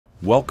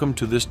Welcome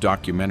to this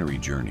documentary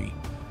journey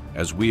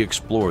as we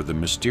explore the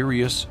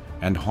mysterious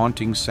and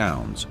haunting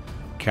sounds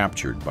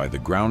captured by the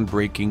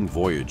groundbreaking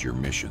Voyager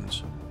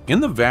missions.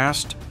 In the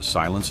vast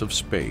silence of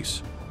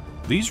space,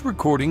 these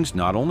recordings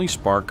not only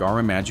spark our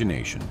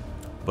imagination,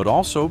 but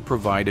also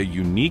provide a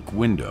unique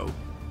window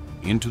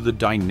into the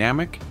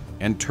dynamic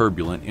and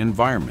turbulent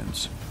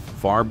environments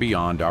far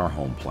beyond our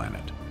home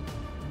planet.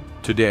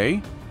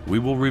 Today, we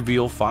will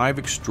reveal 5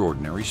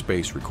 extraordinary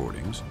space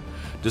recordings,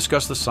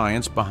 discuss the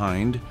science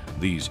behind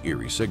these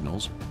eerie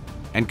signals,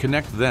 and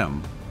connect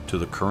them to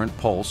the current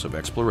pulse of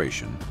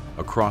exploration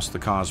across the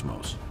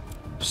cosmos.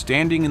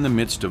 Standing in the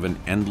midst of an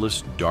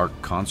endless dark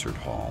concert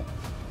hall,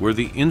 where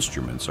the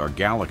instruments are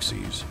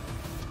galaxies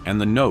and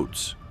the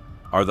notes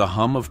are the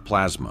hum of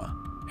plasma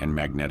and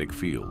magnetic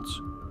fields.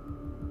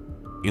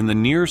 In the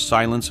near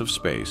silence of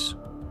space,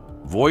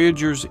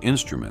 Voyager's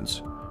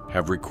instruments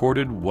have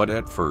recorded what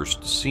at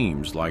first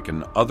seems like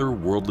an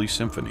otherworldly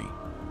symphony,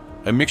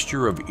 a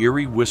mixture of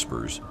eerie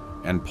whispers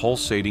and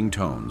pulsating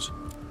tones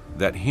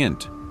that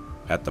hint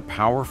at the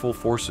powerful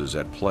forces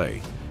at play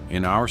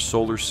in our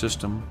solar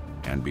system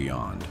and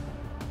beyond.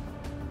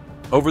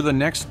 Over the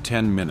next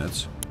 10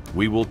 minutes,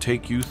 we will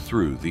take you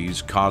through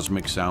these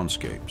cosmic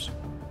soundscapes,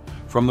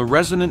 from the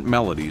resonant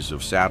melodies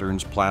of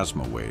Saturn's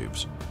plasma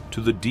waves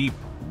to the deep,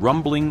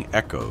 rumbling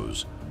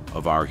echoes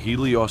of our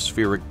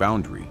heliospheric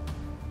boundary.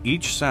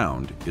 Each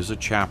sound is a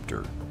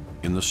chapter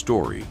in the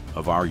story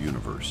of our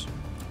universe.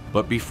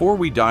 But before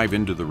we dive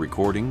into the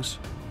recordings,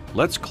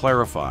 let's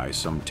clarify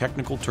some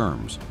technical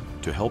terms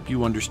to help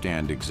you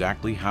understand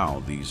exactly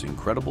how these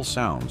incredible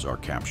sounds are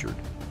captured.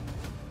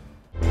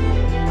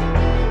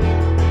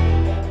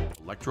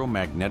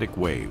 Electromagnetic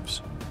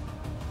waves.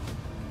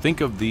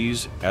 Think of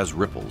these as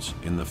ripples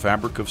in the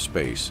fabric of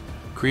space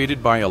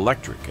created by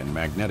electric and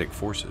magnetic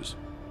forces.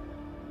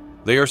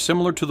 They are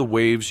similar to the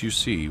waves you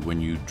see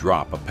when you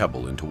drop a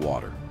pebble into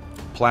water.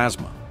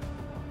 Plasma.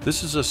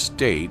 This is a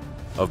state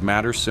of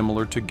matter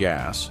similar to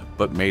gas,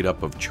 but made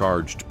up of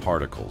charged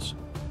particles.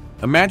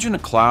 Imagine a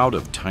cloud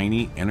of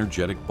tiny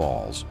energetic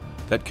balls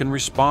that can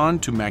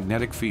respond to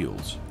magnetic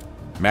fields.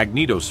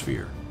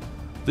 Magnetosphere.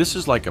 This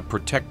is like a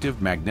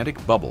protective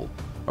magnetic bubble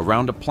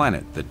around a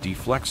planet that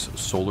deflects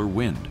solar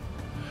wind,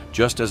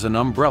 just as an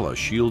umbrella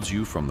shields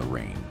you from the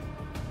rain.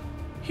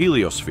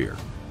 Heliosphere.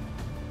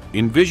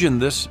 Envision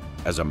this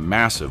as a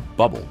massive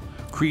bubble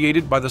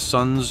created by the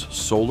sun's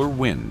solar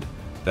wind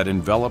that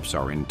envelops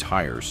our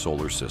entire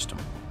solar system.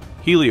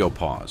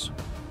 Heliopause.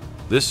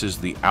 This is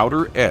the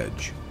outer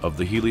edge of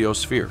the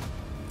heliosphere,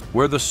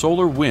 where the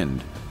solar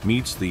wind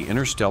meets the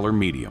interstellar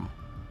medium,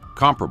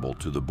 comparable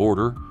to the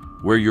border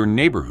where your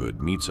neighborhood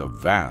meets a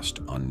vast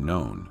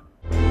unknown.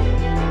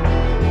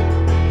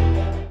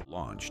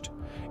 Launched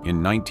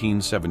in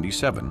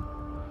 1977,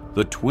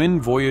 the twin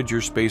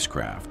Voyager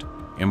spacecraft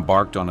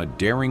embarked on a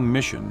daring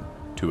mission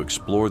to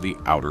explore the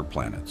outer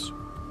planets.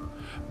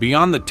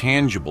 Beyond the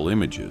tangible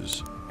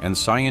images and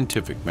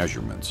scientific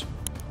measurements,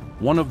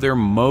 one of their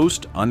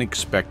most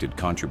unexpected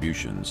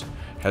contributions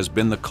has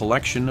been the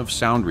collection of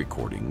sound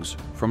recordings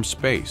from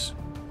space.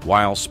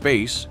 While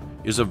space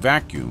is a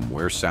vacuum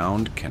where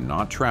sound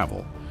cannot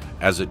travel,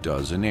 as it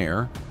does in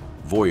air,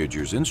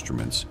 Voyager's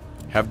instruments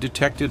have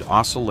detected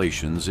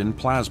oscillations in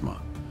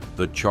plasma,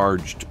 the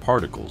charged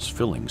particles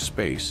filling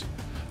space,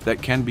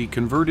 that can be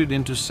converted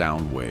into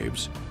sound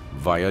waves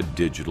via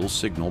digital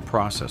signal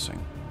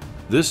processing.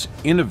 This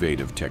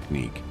innovative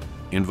technique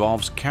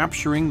involves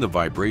capturing the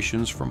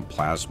vibrations from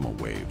plasma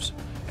waves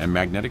and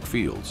magnetic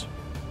fields,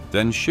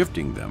 then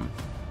shifting them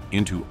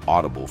into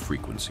audible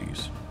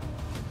frequencies.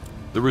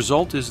 The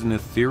result is an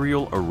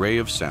ethereal array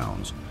of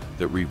sounds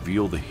that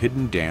reveal the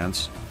hidden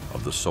dance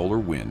of the solar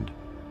wind,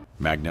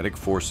 magnetic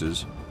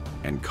forces,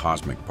 and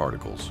cosmic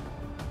particles.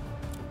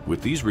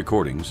 With these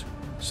recordings,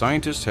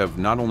 scientists have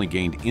not only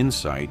gained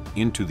insight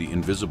into the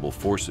invisible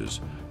forces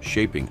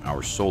shaping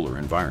our solar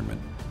environment,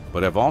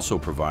 but have also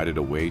provided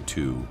a way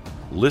to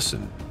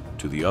listen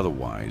to the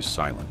otherwise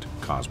silent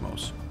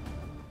cosmos.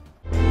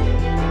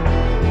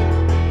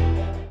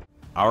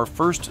 Our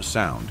first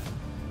sound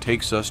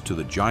takes us to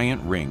the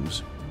giant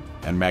rings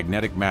and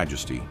magnetic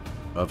majesty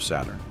of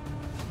Saturn.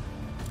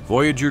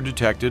 Voyager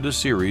detected a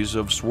series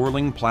of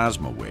swirling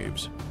plasma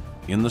waves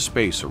in the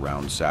space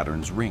around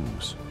Saturn's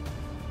rings,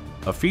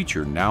 a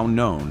feature now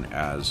known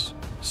as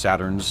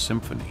Saturn's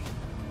Symphony.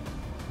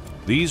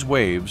 These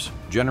waves,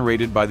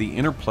 generated by the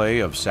interplay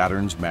of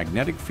Saturn's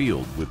magnetic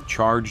field with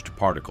charged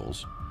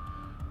particles,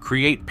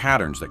 create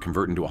patterns that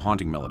convert into a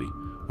haunting melody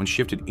when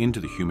shifted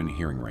into the human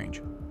hearing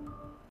range.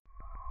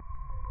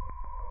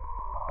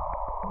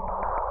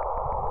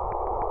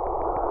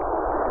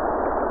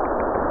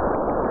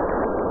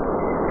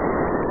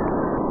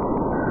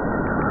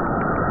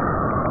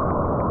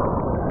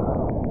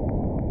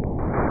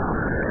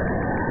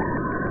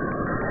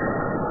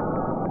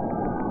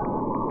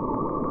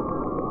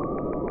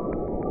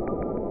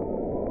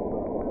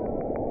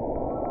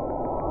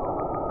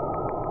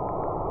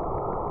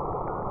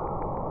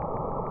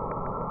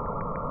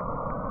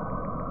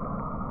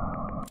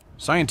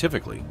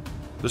 Scientifically,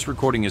 This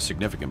recording is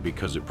significant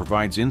because it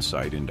provides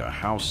insight into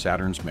how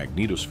Saturn's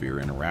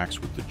magnetosphere interacts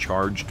with the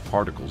charged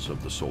particles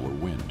of the solar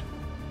wind.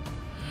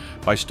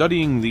 By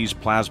studying these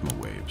plasma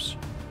waves,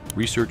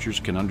 researchers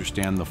can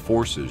understand the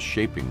forces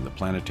shaping the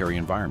planetary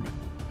environment,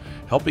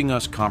 helping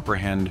us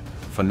comprehend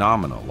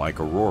phenomena like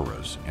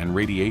auroras and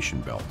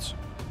radiation belts.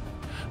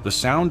 The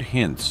sound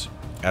hints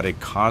at a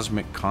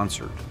cosmic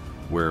concert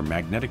where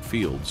magnetic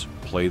fields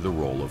play the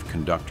role of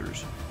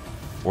conductors,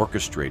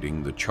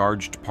 orchestrating the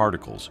charged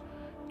particles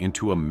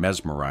into a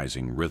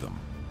mesmerizing rhythm.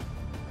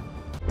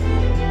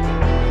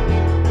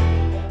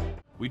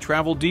 We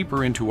travel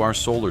deeper into our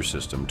solar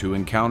system to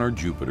encounter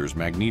Jupiter's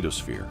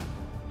magnetosphere.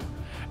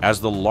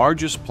 As the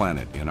largest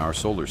planet in our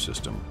solar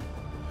system,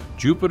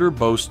 Jupiter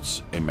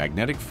boasts a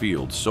magnetic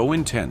field so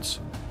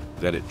intense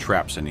that it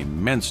traps an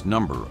immense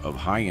number of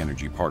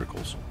high-energy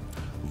particles.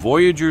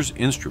 Voyager's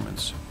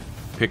instruments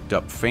picked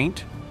up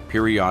faint,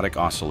 periodic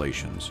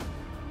oscillations,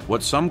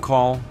 what some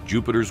call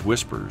Jupiter's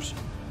whispers,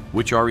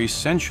 which are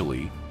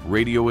essentially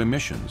radio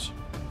emissions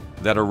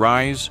that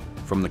arise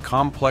from the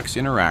complex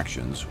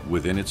interactions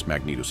within its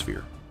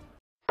magnetosphere.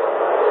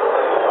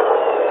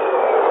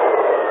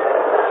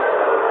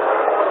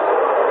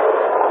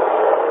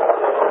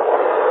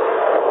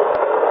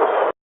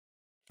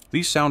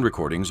 These sound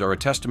recordings are a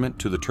testament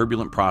to the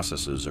turbulent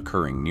processes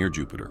occurring near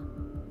Jupiter.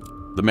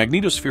 The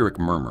magnetospheric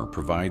murmur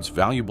provides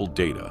valuable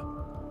data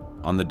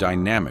on the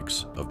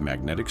dynamics of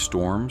magnetic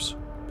storms,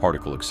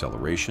 particle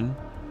acceleration,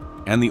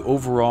 and the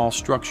overall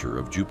structure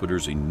of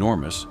Jupiter's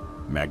enormous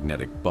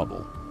magnetic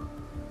bubble.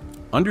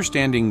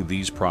 Understanding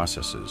these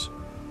processes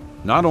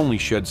not only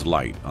sheds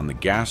light on the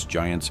gas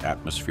giant's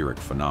atmospheric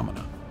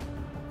phenomena,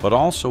 but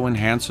also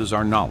enhances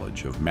our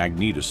knowledge of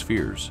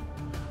magnetospheres,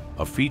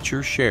 a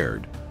feature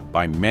shared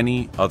by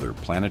many other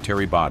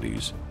planetary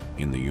bodies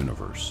in the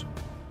universe.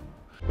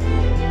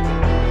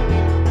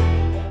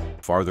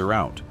 Farther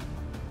out,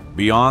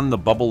 beyond the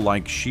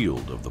bubble-like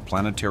shield of the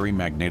planetary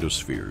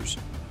magnetospheres,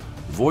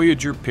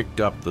 Voyager picked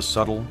up the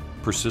subtle,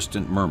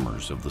 persistent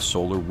murmurs of the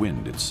solar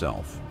wind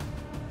itself.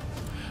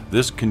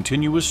 This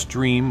continuous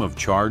stream of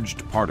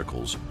charged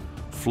particles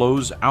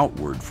flows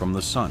outward from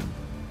the Sun,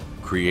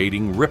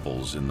 creating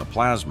ripples in the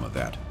plasma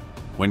that,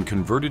 when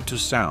converted to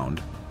sound,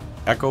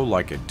 echo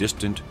like a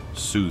distant,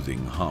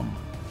 soothing hum.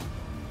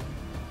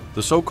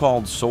 The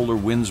so-called solar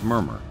wind's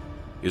murmur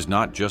is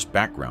not just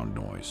background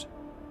noise.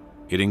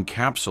 It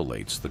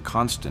encapsulates the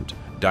constant,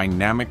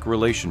 dynamic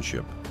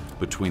relationship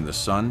between the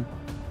Sun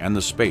and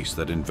the space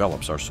that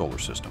envelops our solar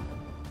system.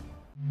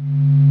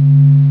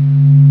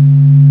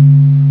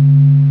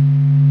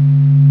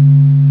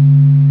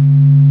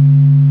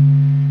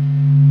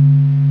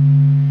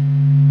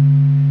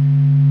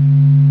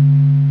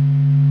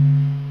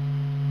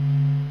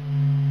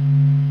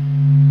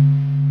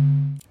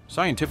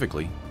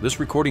 Scientifically, this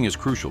recording is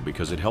crucial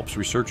because it helps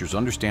researchers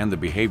understand the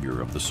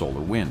behavior of the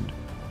solar wind,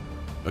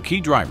 a key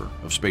driver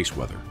of space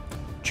weather.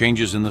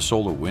 Changes in the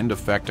solar wind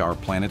affect our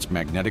planet's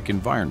magnetic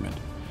environment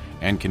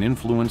and can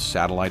influence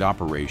satellite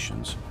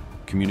operations,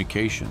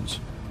 communications,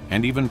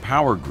 and even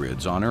power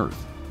grids on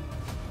Earth.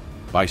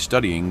 By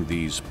studying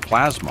these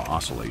plasma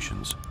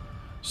oscillations,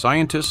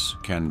 scientists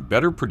can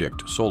better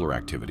predict solar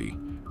activity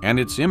and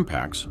its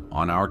impacts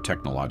on our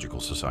technological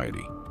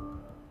society.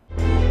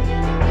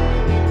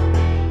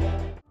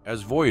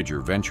 As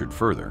Voyager ventured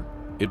further,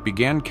 it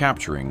began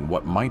capturing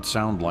what might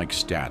sound like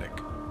static,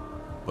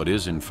 but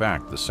is in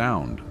fact the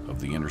sound of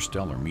the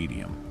interstellar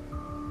medium.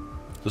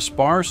 The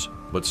sparse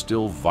but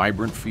still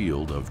vibrant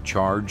field of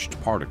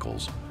charged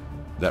particles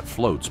that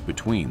floats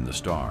between the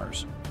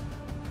stars.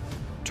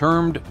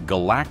 Termed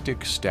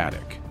galactic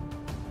static,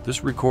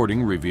 this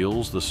recording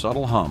reveals the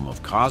subtle hum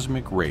of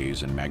cosmic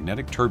rays and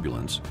magnetic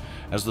turbulence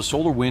as the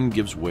solar wind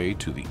gives way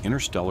to the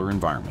interstellar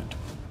environment.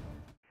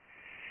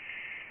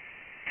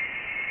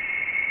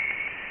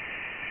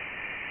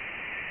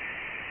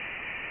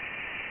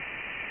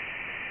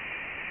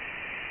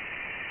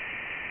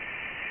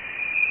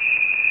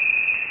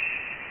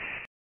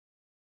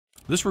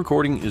 This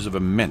recording is of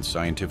immense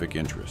scientific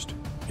interest.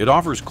 It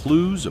offers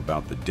clues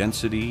about the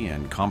density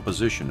and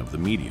composition of the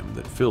medium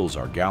that fills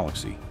our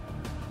galaxy,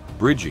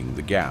 bridging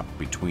the gap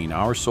between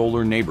our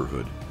solar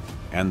neighborhood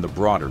and the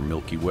broader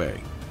Milky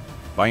Way.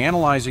 By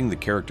analyzing the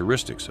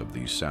characteristics of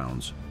these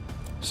sounds,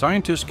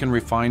 scientists can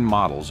refine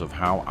models of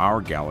how our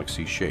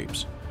galaxy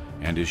shapes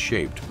and is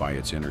shaped by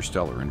its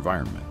interstellar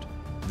environment.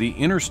 The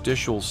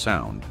interstitial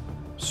sound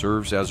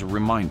serves as a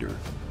reminder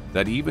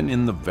that even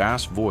in the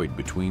vast void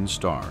between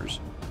stars,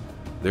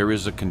 there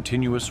is a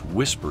continuous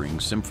whispering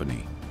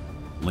symphony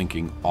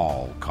linking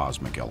all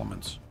cosmic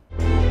elements.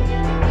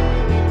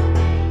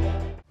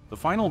 The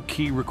final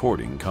key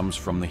recording comes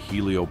from the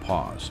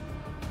heliopause,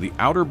 the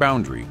outer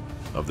boundary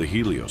of the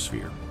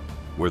heliosphere,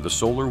 where the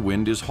solar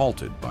wind is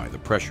halted by the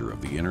pressure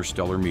of the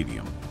interstellar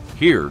medium.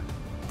 Here,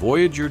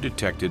 Voyager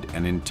detected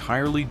an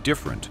entirely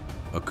different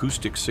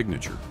acoustic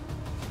signature,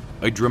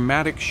 a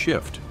dramatic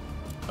shift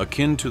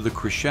akin to the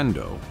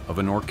crescendo of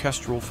an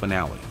orchestral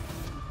finale.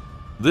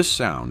 This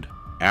sound,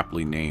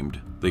 aptly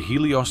named the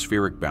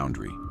heliospheric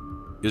boundary,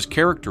 is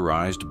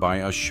characterized by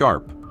a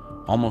sharp,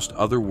 almost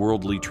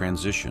otherworldly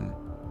transition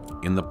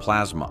in the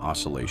plasma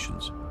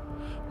oscillations,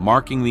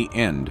 marking the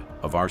end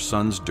of our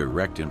Sun's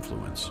direct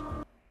influence.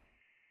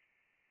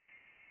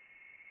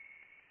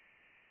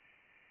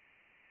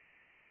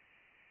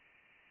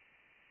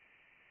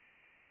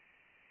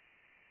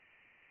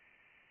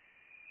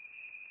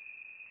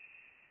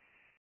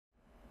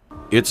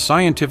 Its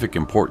scientific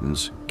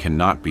importance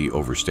cannot be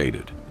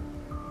overstated.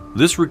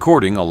 This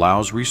recording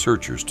allows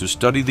researchers to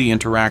study the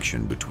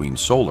interaction between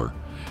solar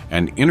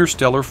and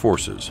interstellar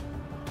forces,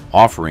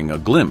 offering a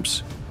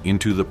glimpse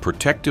into the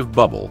protective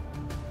bubble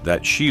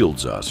that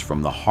shields us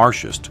from the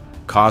harshest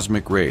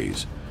cosmic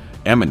rays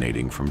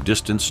emanating from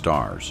distant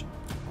stars.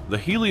 The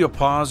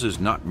heliopause is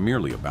not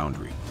merely a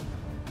boundary.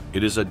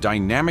 It is a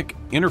dynamic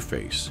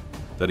interface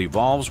that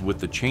evolves with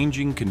the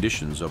changing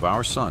conditions of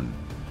our Sun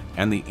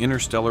and the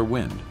interstellar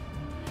wind,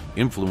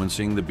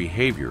 influencing the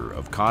behavior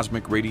of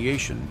cosmic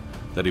radiation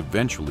that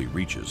eventually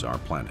reaches our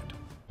planet.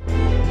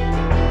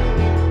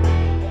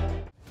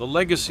 The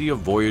legacy of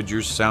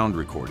Voyager's sound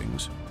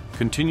recordings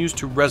continues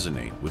to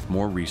resonate with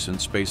more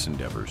recent space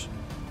endeavors.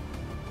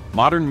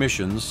 Modern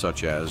missions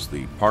such as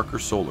the Parker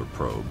Solar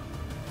Probe,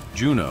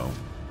 Juno,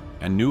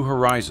 and New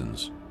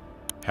Horizons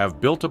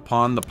have built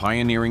upon the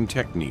pioneering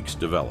techniques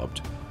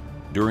developed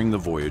during the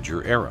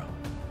Voyager era.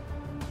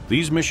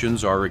 These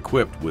missions are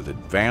equipped with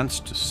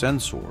advanced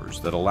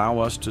sensors that allow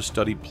us to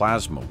study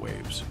plasma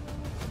waves,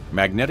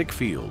 magnetic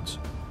fields,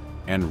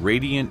 and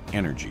radiant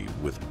energy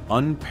with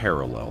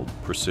unparalleled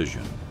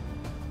precision.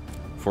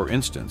 For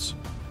instance,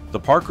 the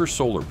Parker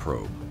Solar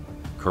Probe,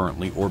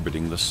 currently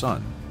orbiting the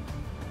Sun,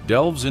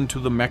 delves into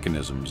the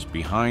mechanisms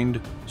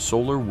behind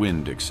solar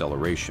wind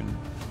acceleration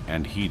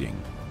and heating.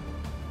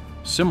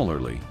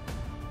 Similarly,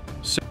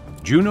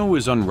 Juno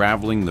is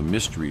unraveling the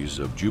mysteries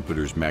of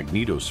Jupiter's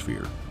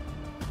magnetosphere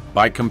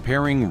by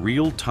comparing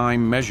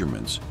real-time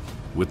measurements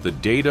with the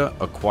data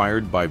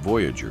acquired by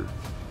Voyager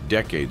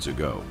decades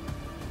ago.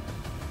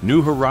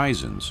 New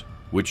Horizons,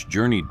 which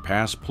journeyed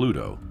past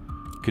Pluto,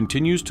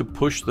 continues to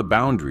push the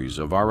boundaries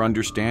of our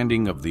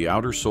understanding of the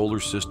outer solar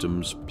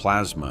system's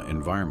plasma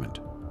environment.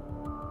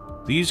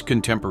 These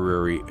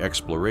contemporary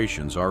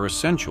explorations are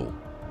essential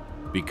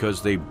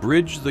because they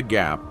bridge the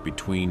gap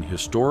between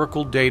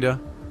historical data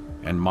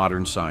and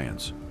modern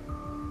science,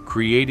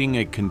 creating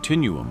a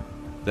continuum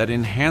that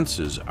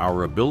enhances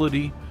our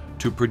ability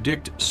to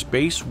predict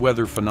space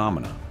weather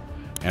phenomena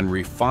and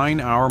refine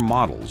our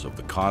models of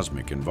the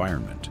cosmic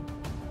environment.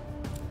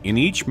 In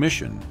each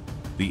mission,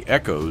 the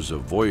echoes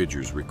of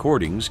Voyager's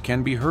recordings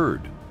can be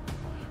heard,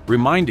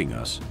 reminding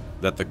us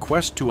that the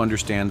quest to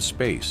understand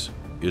space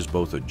is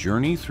both a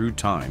journey through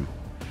time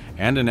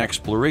and an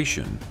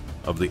exploration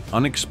of the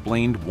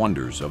unexplained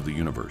wonders of the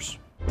universe.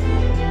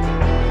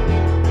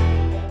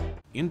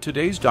 In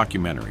today's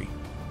documentary,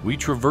 we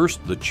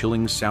traversed the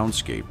chilling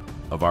soundscape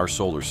of our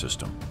solar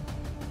system,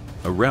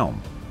 a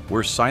realm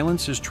where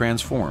silence is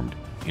transformed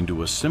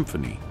into a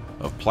symphony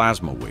of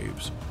plasma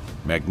waves,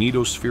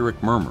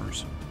 magnetospheric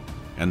murmurs,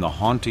 and the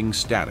haunting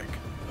static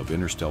of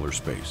interstellar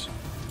space.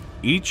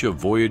 Each of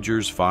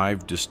Voyager's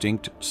 5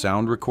 distinct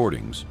sound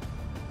recordings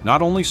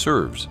not only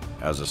serves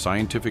as a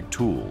scientific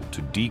tool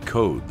to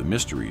decode the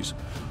mysteries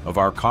of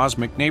our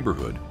cosmic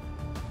neighborhood,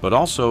 but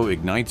also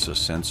ignites a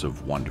sense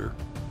of wonder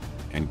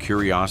and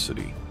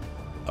curiosity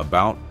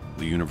about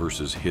the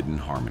universe's hidden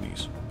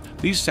harmonies.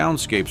 These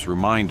soundscapes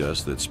remind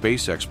us that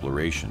space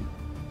exploration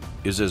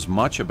is as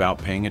much about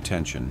paying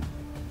attention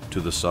to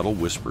the subtle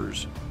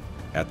whispers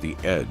at the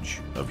edge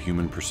of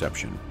human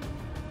perception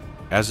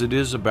as it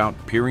is about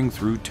peering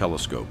through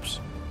telescopes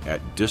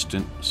at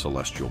distant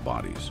celestial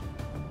bodies.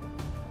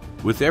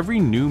 With every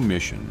new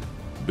mission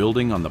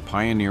building on the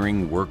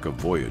pioneering work of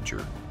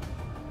Voyager,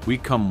 we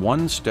come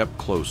one step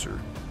closer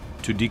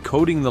to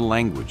decoding the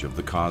language of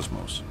the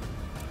cosmos,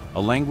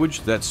 a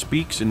language that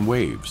speaks in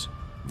waves,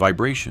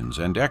 vibrations,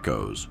 and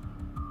echoes,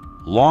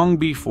 long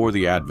before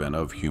the advent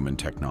of human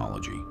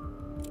technology.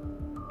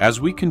 As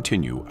we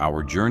continue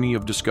our journey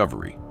of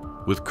discovery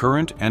with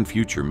current and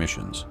future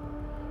missions,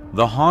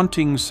 the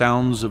haunting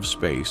sounds of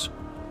space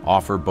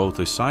offer both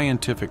a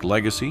scientific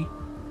legacy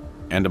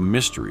and a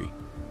mystery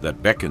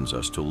that beckons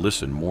us to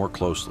listen more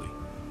closely.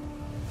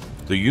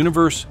 The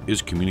universe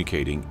is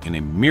communicating in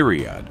a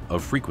myriad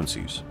of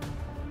frequencies,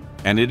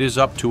 and it is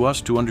up to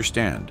us to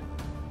understand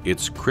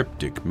its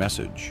cryptic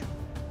message.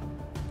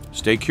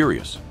 Stay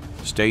curious,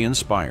 stay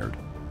inspired,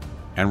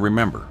 and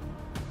remember,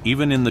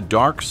 even in the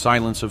dark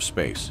silence of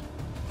space,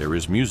 there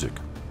is music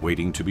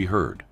waiting to be heard.